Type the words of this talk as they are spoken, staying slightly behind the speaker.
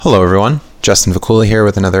Hello, everyone. Justin Vakula here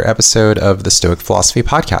with another episode of the Stoic Philosophy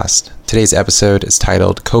Podcast. Today's episode is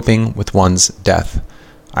titled Coping with One's Death.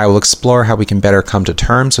 I will explore how we can better come to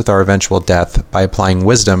terms with our eventual death by applying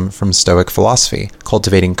wisdom from Stoic philosophy,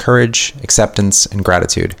 cultivating courage, acceptance, and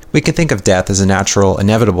gratitude. We can think of death as a natural,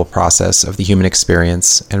 inevitable process of the human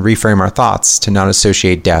experience and reframe our thoughts to not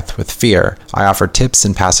associate death with fear. I offer tips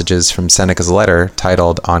and passages from Seneca's letter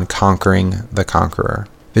titled On Conquering the Conqueror.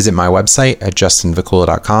 Visit my website at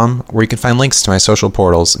justinvakula.com, where you can find links to my social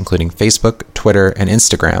portals, including Facebook, Twitter, and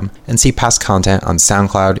Instagram, and see past content on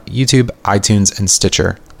SoundCloud, YouTube, iTunes, and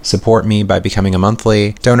Stitcher. Support me by becoming a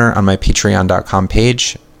monthly donor on my patreon.com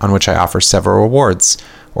page, on which I offer several rewards,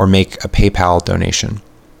 or make a PayPal donation.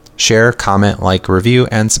 Share, comment, like, review,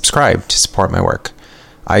 and subscribe to support my work.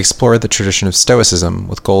 I explore the tradition of Stoicism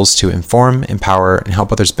with goals to inform, empower, and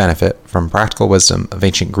help others benefit from practical wisdom of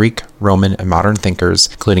ancient Greek, Roman, and modern thinkers,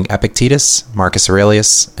 including Epictetus, Marcus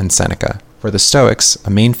Aurelius, and Seneca. For the Stoics,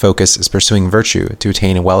 a main focus is pursuing virtue to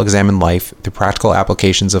attain a well-examined life through practical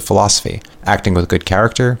applications of philosophy, acting with good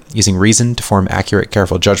character, using reason to form accurate,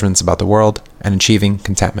 careful judgments about the world, and achieving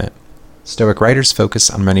contentment. Stoic writers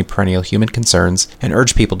focus on many perennial human concerns and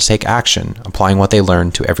urge people to take action, applying what they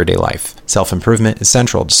learn to everyday life. Self-improvement is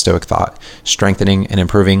central to Stoic thought, strengthening and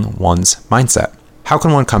improving one's mindset. How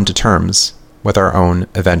can one come to terms with our own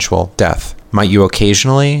eventual death? Might you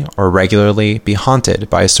occasionally or regularly be haunted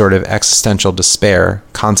by a sort of existential despair,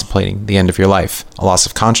 contemplating the end of your life, a loss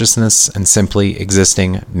of consciousness, and simply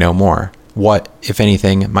existing no more? What, if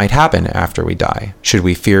anything, might happen after we die? Should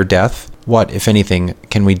we fear death? What, if anything,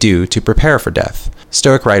 can we do to prepare for death?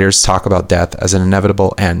 Stoic writers talk about death as an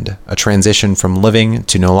inevitable end, a transition from living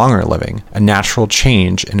to no longer living, a natural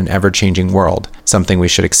change in an ever-changing world, something we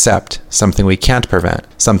should accept, something we can't prevent,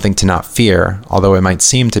 something to not fear, although it might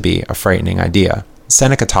seem to be a frightening idea.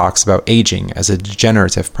 Seneca talks about aging as a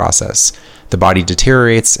degenerative process. The body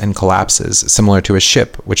deteriorates and collapses, similar to a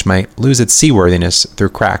ship which might lose its seaworthiness through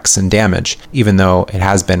cracks and damage, even though it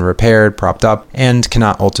has been repaired, propped up, and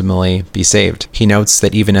cannot ultimately be saved. He notes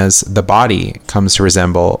that even as the body comes to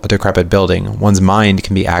resemble a decrepit building, one's mind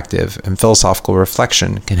can be active, and philosophical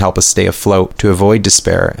reflection can help us stay afloat to avoid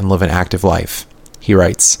despair and live an active life. He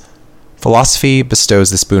writes, "Philosophy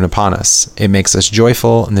bestows this boon upon us. It makes us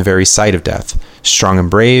joyful in the very sight of death, strong and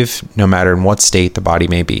brave, no matter in what state the body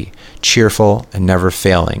may be, cheerful and never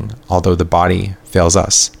failing, although the body fails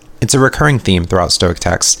us." It's a recurring theme throughout Stoic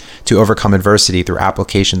texts to overcome adversity through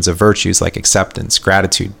applications of virtues like acceptance,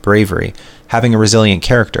 gratitude, bravery, having a resilient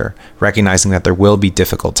character, recognizing that there will be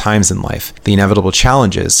difficult times in life, the inevitable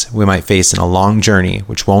challenges we might face in a long journey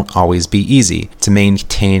which won't always be easy, to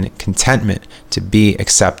maintain contentment, to be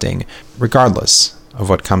accepting, regardless of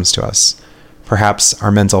what comes to us. Perhaps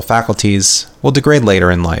our mental faculties will degrade later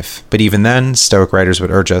in life, but even then, Stoic writers would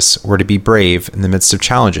urge us we're to be brave in the midst of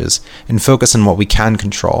challenges and focus on what we can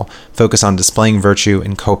control, focus on displaying virtue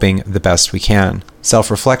and coping the best we can.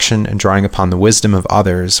 Self-reflection and drawing upon the wisdom of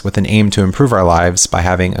others with an aim to improve our lives by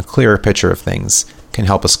having a clearer picture of things can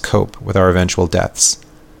help us cope with our eventual deaths.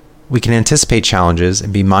 We can anticipate challenges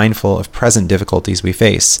and be mindful of present difficulties we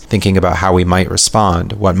face, thinking about how we might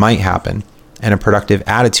respond, what might happen, and a productive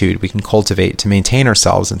attitude we can cultivate to maintain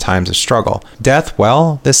ourselves in times of struggle. Death,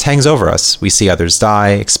 well, this hangs over us. We see others die,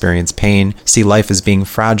 experience pain, see life as being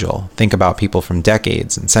fragile, think about people from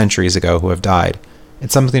decades and centuries ago who have died.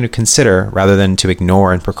 It's something to consider rather than to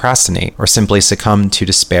ignore and procrastinate, or simply succumb to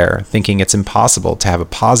despair, thinking it's impossible to have a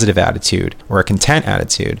positive attitude or a content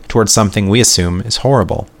attitude towards something we assume is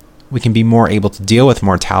horrible. We can be more able to deal with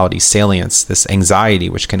mortality's salience, this anxiety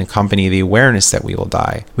which can accompany the awareness that we will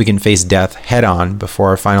die. We can face death head-on before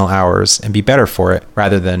our final hours and be better for it,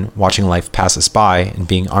 rather than watching life pass us by and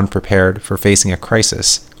being unprepared for facing a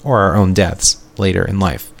crisis or our own deaths later in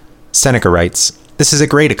life. Seneca writes, "This is a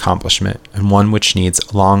great accomplishment, and one which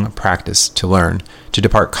needs long practice to learn, to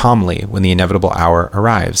depart calmly when the inevitable hour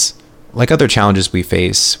arrives. Like other challenges we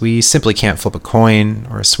face, we simply can't flip a coin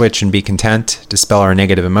or a switch and be content, dispel our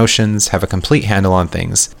negative emotions, have a complete handle on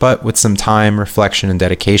things. But with some time, reflection, and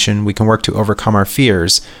dedication, we can work to overcome our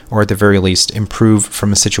fears, or at the very least, improve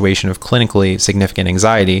from a situation of clinically significant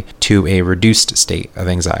anxiety to a reduced state of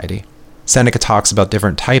anxiety." Seneca talks about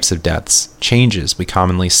different types of deaths, changes we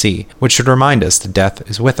commonly see, which should remind us that death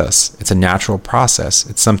is with us. It's a natural process.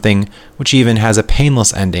 It's something which even has a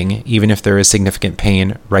painless ending, even if there is significant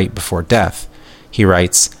pain right before death. He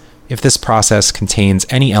writes, "If this process contains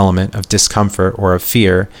any element of discomfort or of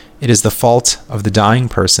fear, it is the fault of the dying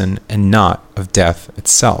person and not of death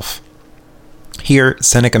itself." Here,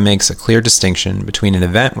 Seneca makes a clear distinction between an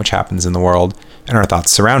event which happens in the world and our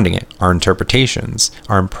thoughts surrounding it, our interpretations,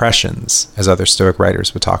 our impressions, as other Stoic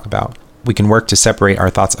writers would talk about. We can work to separate our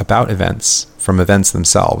thoughts about events from events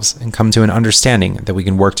themselves and come to an understanding that we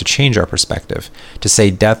can work to change our perspective. To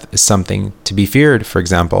say death is something to be feared, for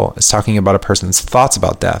example, is talking about a person's thoughts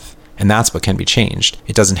about death, and that's what can be changed.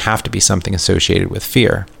 It doesn't have to be something associated with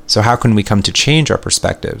fear. So how can we come to change our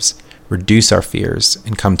perspectives, reduce our fears,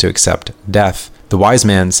 and come to accept death? The wise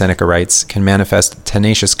man, Seneca writes, can manifest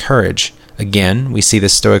tenacious courage. Again, we see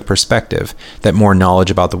this Stoic perspective that more knowledge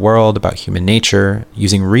about the world, about human nature,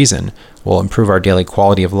 using reason, will improve our daily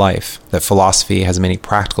quality of life, that philosophy has many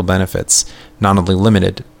practical benefits, not only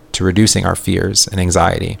limited to reducing our fears and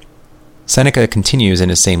anxiety. Seneca continues in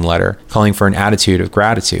his same letter, calling for an attitude of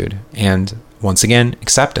gratitude and, once again,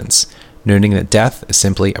 acceptance, noting that death is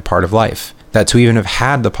simply a part of life, that to even have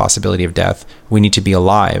had the possibility of death, we need to be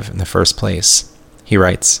alive in the first place. He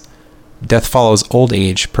writes, "Death follows old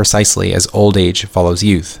age precisely as old age follows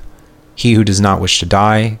youth. He who does not wish to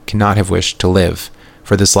die cannot have wished to live,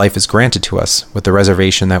 for this life is granted to us with the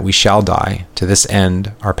reservation that we shall die. To this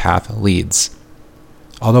end our path leads."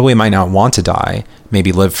 Although we might not want to die,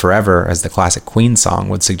 maybe live forever, as the classic Queen song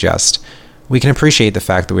would suggest, we can appreciate the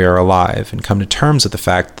fact that we are alive and come to terms with the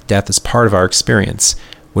fact that death is part of our experience.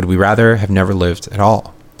 Would we rather have never lived at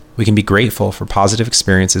all? We can be grateful for positive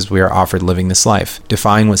experiences we are offered living this life,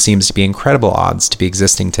 defying what seems to be incredible odds to be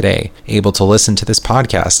existing today, able to listen to this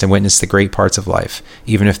podcast and witness the great parts of life,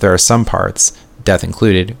 even if there are some parts, death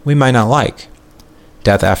included, we might not like.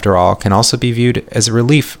 Death, after all, can also be viewed as a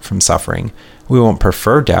relief from suffering. We won't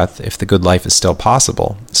prefer death if the good life is still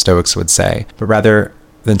possible, Stoics would say, but rather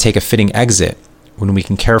than take a fitting exit when we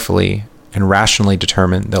can carefully and rationally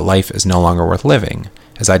determine that life is no longer worth living.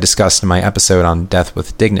 As I discussed in my episode on Death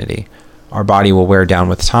with Dignity, our body will wear down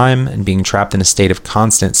with time, and being trapped in a state of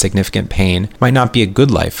constant, significant pain might not be a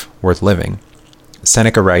good life worth living.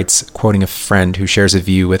 Seneca writes, quoting a friend who shares a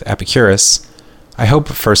view with Epicurus, "I hope,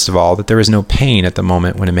 first of all, that there is no pain at the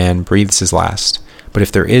moment when a man breathes his last. But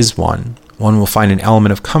if there is one will find an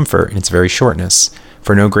element of comfort in its very shortness,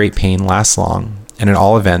 for no great pain lasts long. And at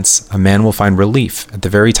all events, a man will find relief at the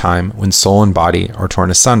very time when soul and body are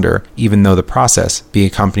torn asunder, even though the process be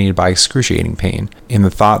accompanied by excruciating pain, in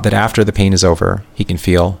the thought that after the pain is over, he can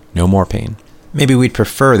feel no more pain." Maybe we'd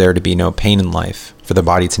prefer there to be no pain in life, for the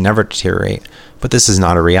body to never deteriorate, but this is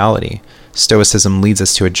not a reality. Stoicism leads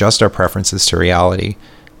us to adjust our preferences to reality,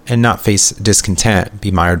 and not face discontent,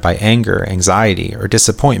 be mired by anger, anxiety, or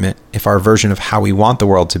disappointment if our version of how we want the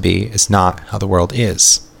world to be is not how the world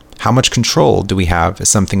is. How much control do we have is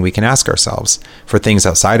something we can ask ourselves. For things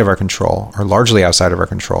outside of our control, or largely outside of our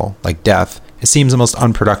control, like death, it seems almost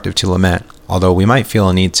unproductive to lament, although we might feel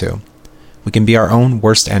a need to. We can be our own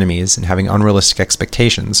worst enemies in having unrealistic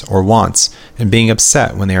expectations or wants and being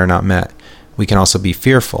upset when they are not met. We can also be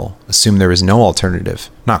fearful, assume there is no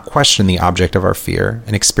alternative, not question the object of our fear,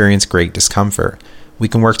 and experience great discomfort. We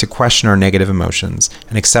can work to question our negative emotions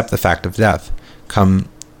and accept the fact of death, come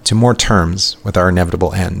to more terms with our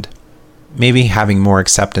inevitable end. Maybe having more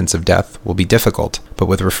acceptance of death will be difficult, but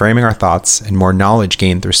with reframing our thoughts and more knowledge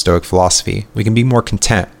gained through Stoic philosophy, we can be more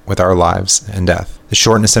content with our lives and death. The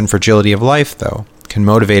shortness and fragility of life, though, can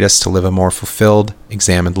motivate us to live a more fulfilled,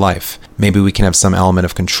 examined life. Maybe we can have some element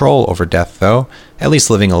of control over death, though, at least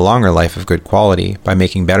living a longer life of good quality by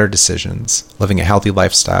making better decisions, living a healthy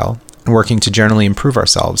lifestyle, and working to generally improve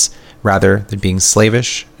ourselves, rather than being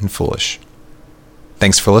slavish and foolish.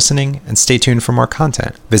 Thanks for listening, and stay tuned for more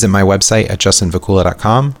content. Visit my website at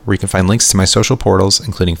justinvakula.com, where you can find links to my social portals,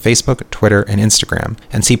 including Facebook, Twitter, and Instagram,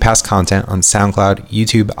 and see past content on SoundCloud,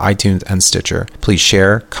 YouTube, iTunes, and Stitcher. Please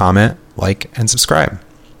share, comment, like, and subscribe.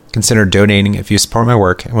 Consider donating if you support my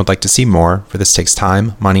work and would like to see more, for this takes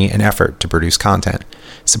time, money, and effort to produce content.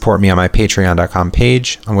 Support me on my patreon.com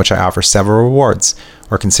page, on which I offer several rewards,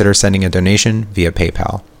 or consider sending a donation via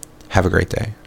PayPal. Have a great day.